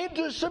body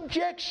into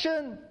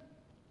subjection,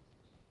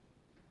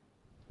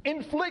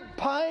 inflict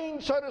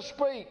pain, so to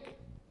speak,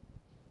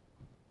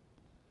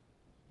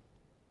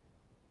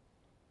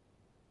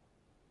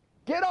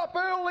 get up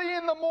early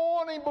in the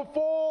morning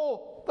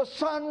before the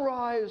sun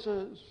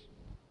rises,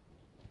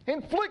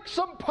 inflict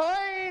some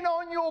pain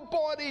on your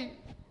body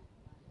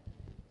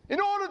in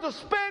order to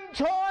spend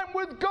time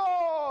with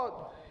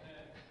God.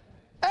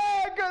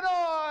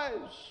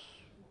 Agonize.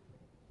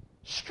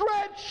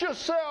 Stretch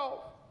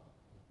yourself.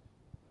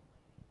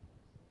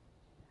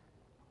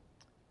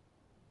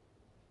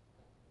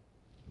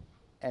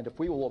 And if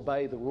we will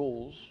obey the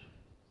rules,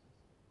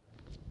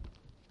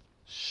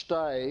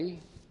 stay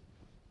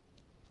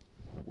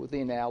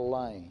within our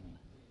lane.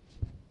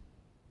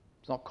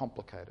 It's not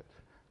complicated.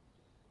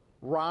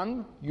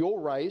 Run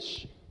your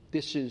race.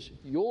 This is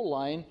your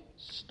lane.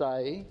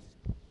 Stay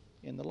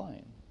in the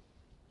lane.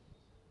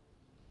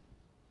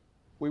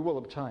 We will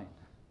obtain.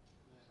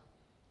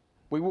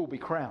 We will be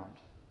crowned.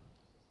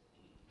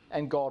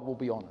 And God will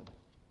be honoured.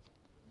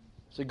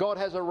 So God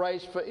has a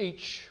race for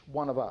each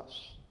one of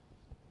us.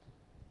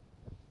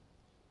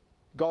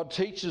 God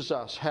teaches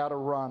us how to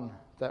run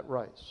that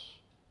race.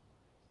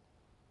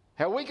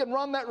 How we can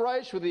run that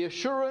race with the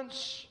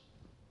assurance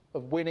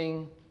of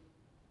winning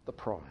the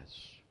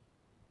prize.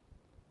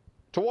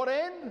 To what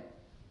end?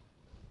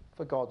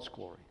 For God's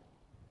glory.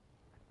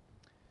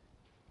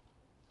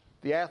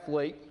 The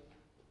athlete,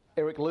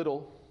 Eric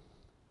Liddell,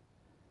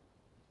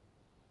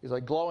 is a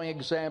glowing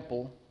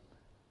example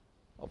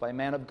of a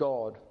man of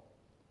God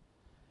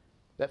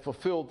that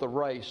fulfilled the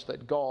race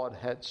that God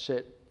had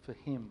set for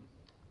him.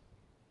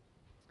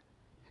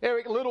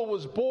 Eric Liddell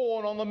was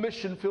born on the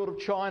mission field of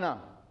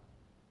China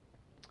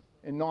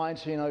in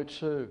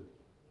 1902.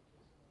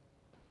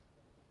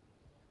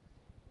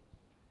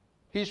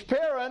 His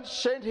parents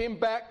sent him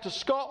back to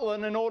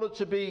Scotland in order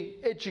to be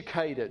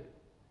educated.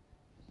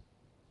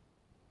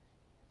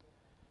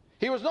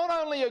 He was not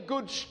only a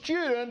good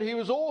student, he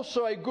was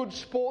also a good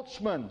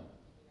sportsman.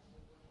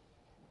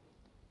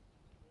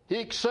 He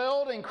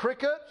excelled in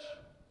cricket,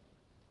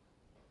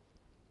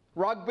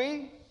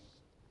 rugby.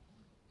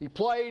 He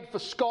played for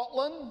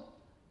Scotland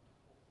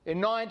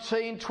in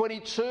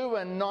 1922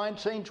 and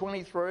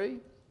 1923.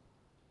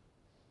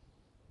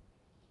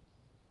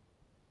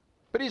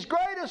 But his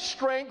greatest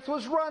strength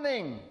was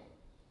running.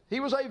 He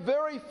was a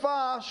very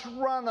fast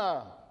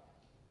runner.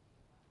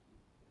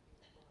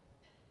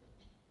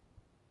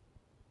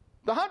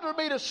 The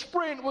 100-metre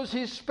sprint was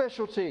his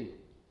specialty.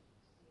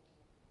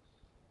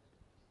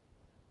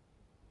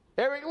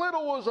 Eric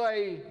Liddell was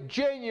a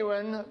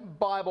genuine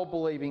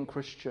Bible-believing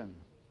Christian.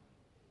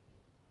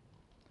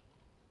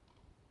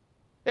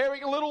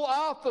 Eric Liddell,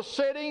 after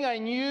setting a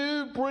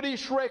new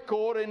British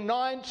record in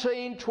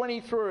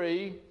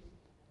 1923,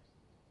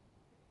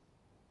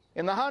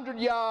 in the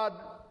 100-yard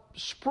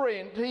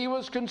sprint, he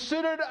was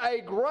considered a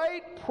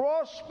great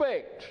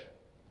prospect.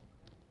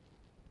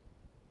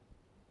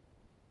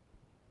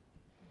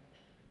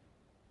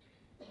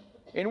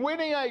 In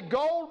winning a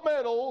gold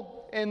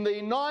medal in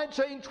the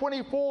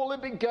 1924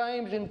 Olympic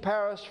Games in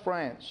Paris,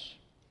 France.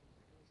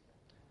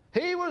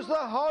 He was the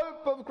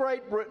hope of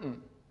Great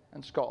Britain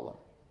and Scotland.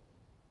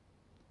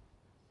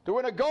 To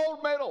win a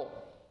gold medal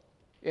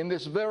in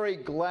this very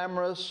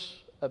glamorous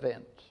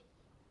event.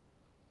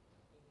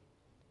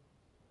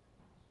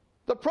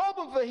 The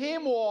problem for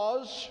him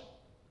was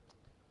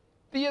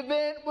the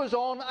event was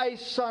on a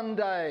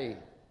Sunday.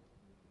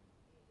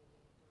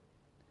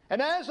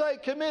 And as a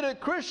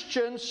committed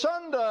Christian,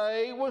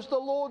 Sunday was the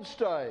Lord's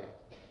Day.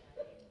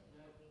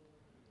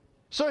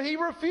 So he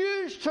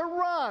refused to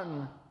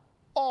run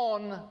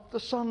on the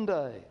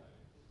Sunday.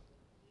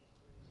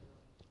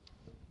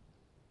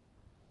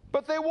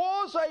 But there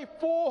was a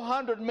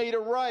 400-metre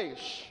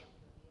race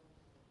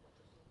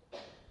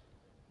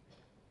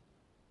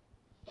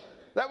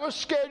That was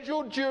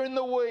scheduled during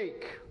the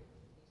week.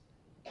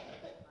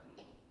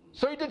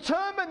 So he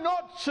determined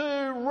not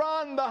to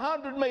run the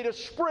 100-metre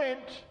sprint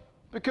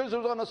because it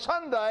was on a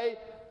Sunday,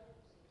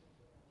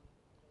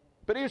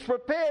 but he was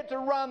prepared to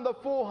run the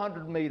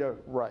 400-metre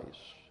race.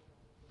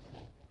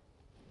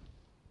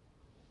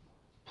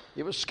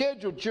 It was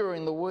scheduled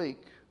during the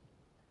week.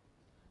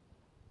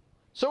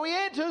 So he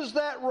enters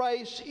that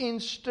race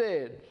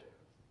instead.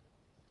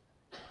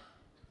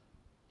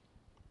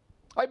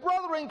 A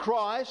brother in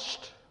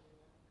Christ,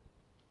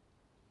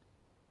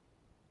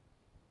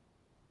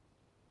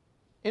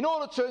 in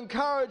order to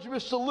encourage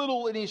Mr.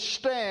 Little in his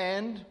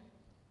stand,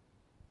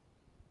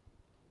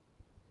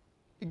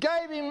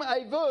 gave him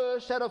a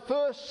verse out of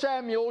 1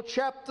 Samuel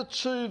chapter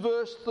 2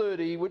 verse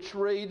 30, which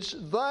reads,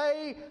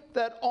 "They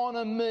that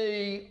honour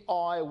me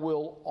I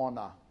will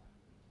honour."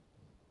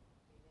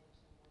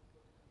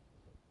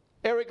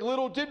 Eric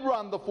Little did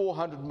run the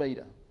 400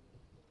 metre,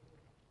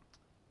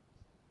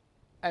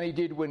 and he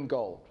did win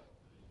gold.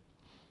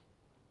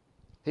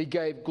 He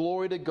gave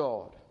glory to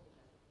God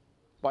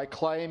by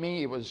claiming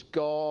it was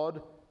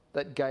God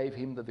that gave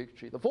him the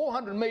victory. The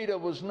 400 metre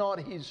was not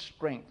his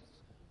strength.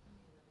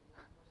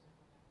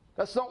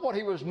 That's not what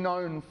he was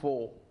known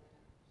for.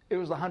 It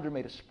was the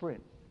 100-metre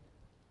sprint.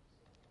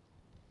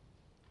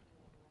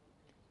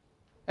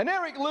 And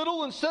Eric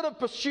Little, instead of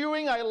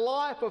pursuing a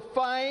life of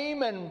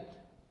fame and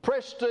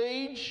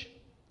prestige,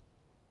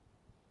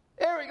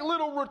 Eric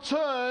Little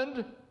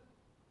returned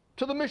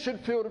to the mission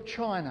field of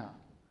China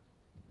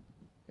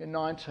in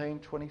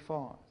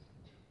 1925,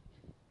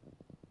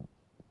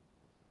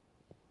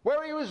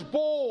 where he was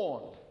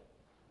born.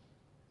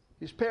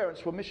 His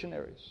parents were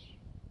missionaries.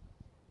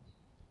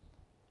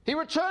 He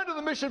returned to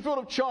the mission field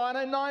of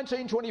China in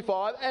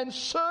 1925 and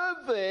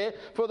served there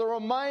for the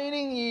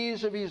remaining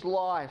years of his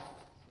life.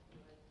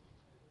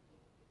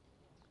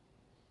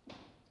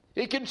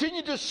 He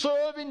continued to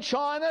serve in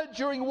China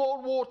during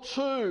World War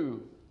II.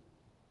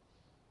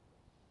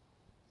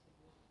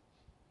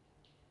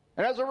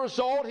 And as a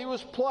result, he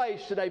was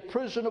placed in a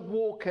prison of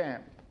war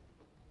camp.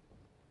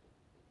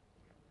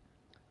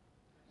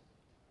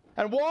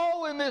 And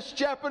while in this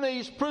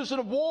Japanese prison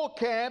of war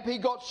camp, he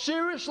got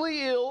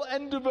seriously ill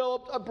and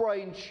developed a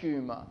brain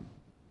tumour.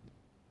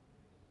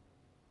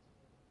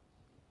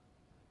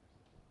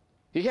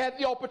 He had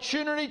the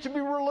opportunity to be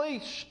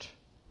released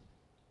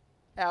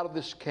out of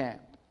this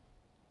camp,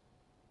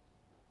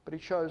 but he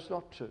chose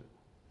not to.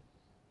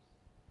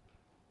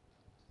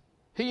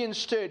 He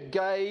instead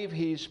gave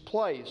his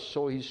place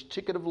or his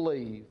ticket of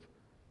leave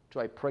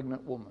to a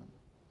pregnant woman.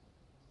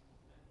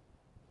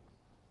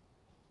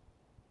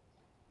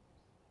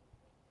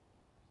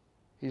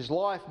 His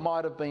life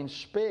might have been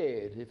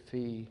spared if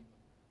he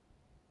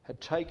had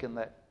taken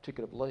that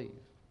ticket of leave.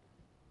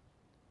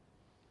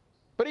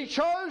 But he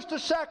chose to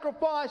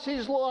sacrifice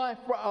his life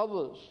for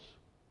others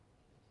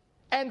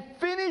and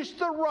finish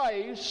the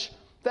race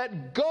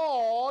that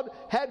God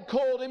had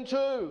called him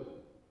to,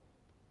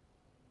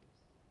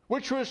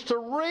 which was to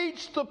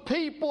reach the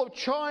people of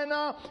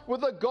China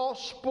with the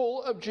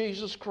gospel of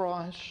Jesus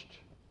Christ.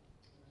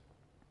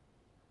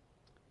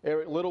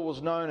 Eric Little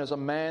was known as a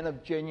man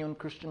of genuine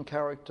Christian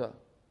character.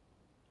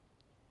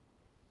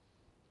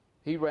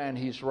 He ran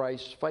his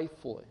race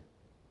faithfully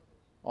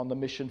on the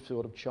mission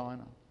field of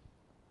China.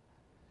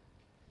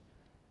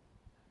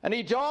 And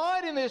he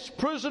died in this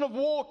prison of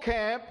war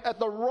camp at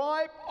the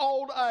ripe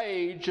old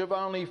age of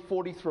only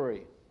 43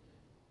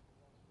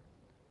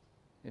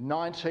 in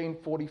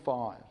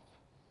 1945,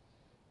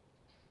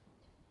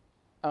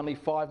 only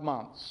 5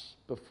 months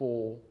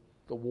before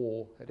the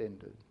war had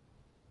ended.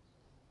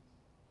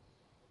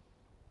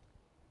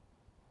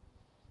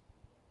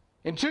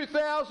 In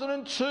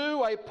 2002,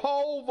 a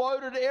poll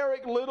voted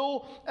Eric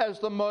Little as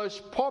the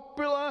most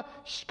popular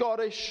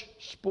Scottish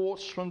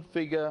sportsman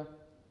figure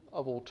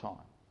of all time.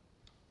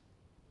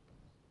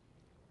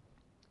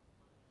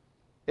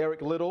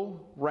 Eric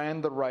Little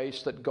ran the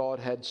race that God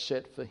had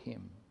set for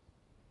him.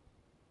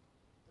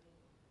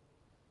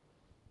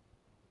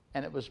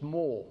 And it was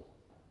more,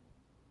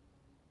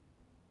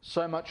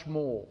 so much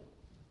more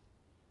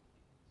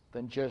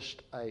than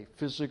just a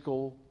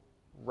physical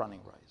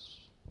running race.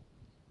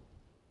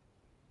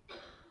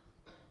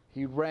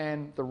 He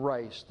ran the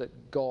race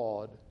that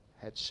God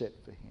had set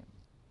for him.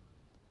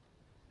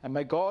 And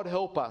may God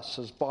help us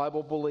as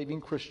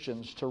Bible-believing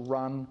Christians to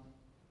run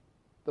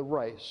the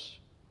race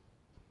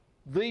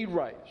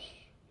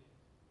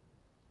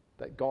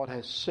that God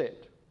has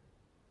set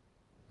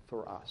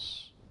for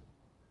us.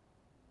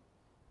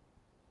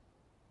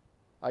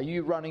 Are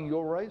you running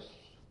your race?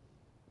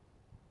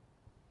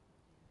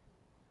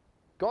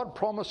 God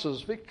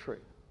promises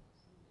victory.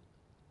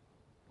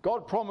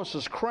 God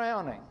promises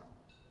crowning.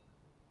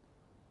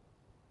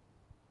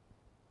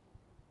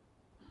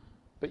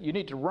 But you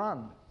need to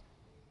run.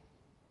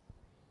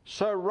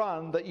 So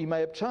run that you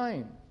may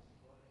obtain.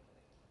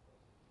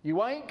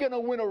 You ain't going to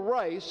win a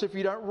race if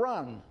you don't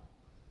run.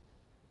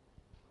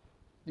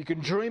 You can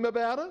dream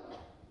about it,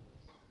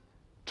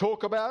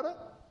 talk about it,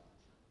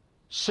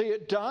 see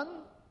it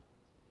done,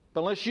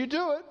 but unless you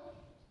do it,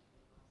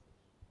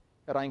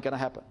 It ain't going to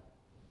happen.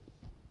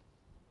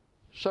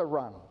 So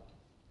run.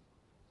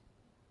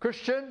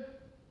 Christian,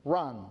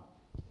 run.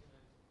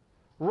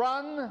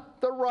 Run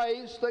the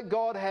race that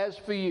God has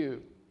for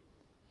you.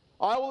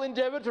 I will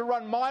endeavour to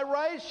run my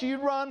race, you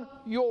run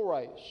your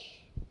race.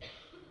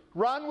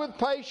 Run with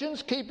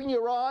patience, keeping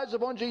your eyes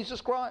upon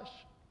Jesus Christ.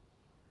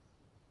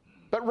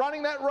 But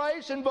running that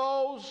race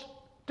involves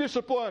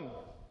discipline,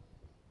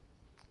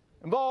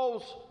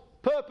 involves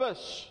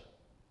purpose.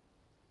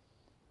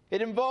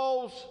 It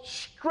involves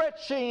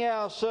stretching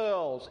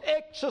ourselves,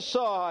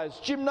 exercise,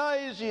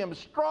 gymnasium,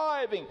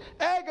 striving,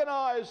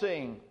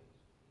 agonising,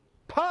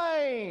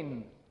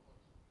 pain,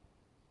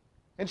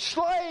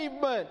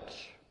 enslavement,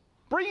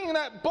 bringing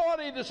that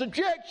body to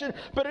subjection,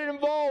 but it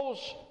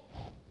involves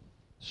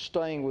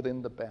staying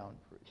within the boundaries.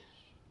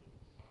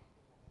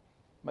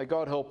 May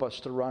God help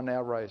us to run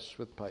our race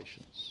with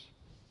patience.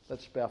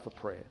 Let's bow for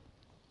prayer.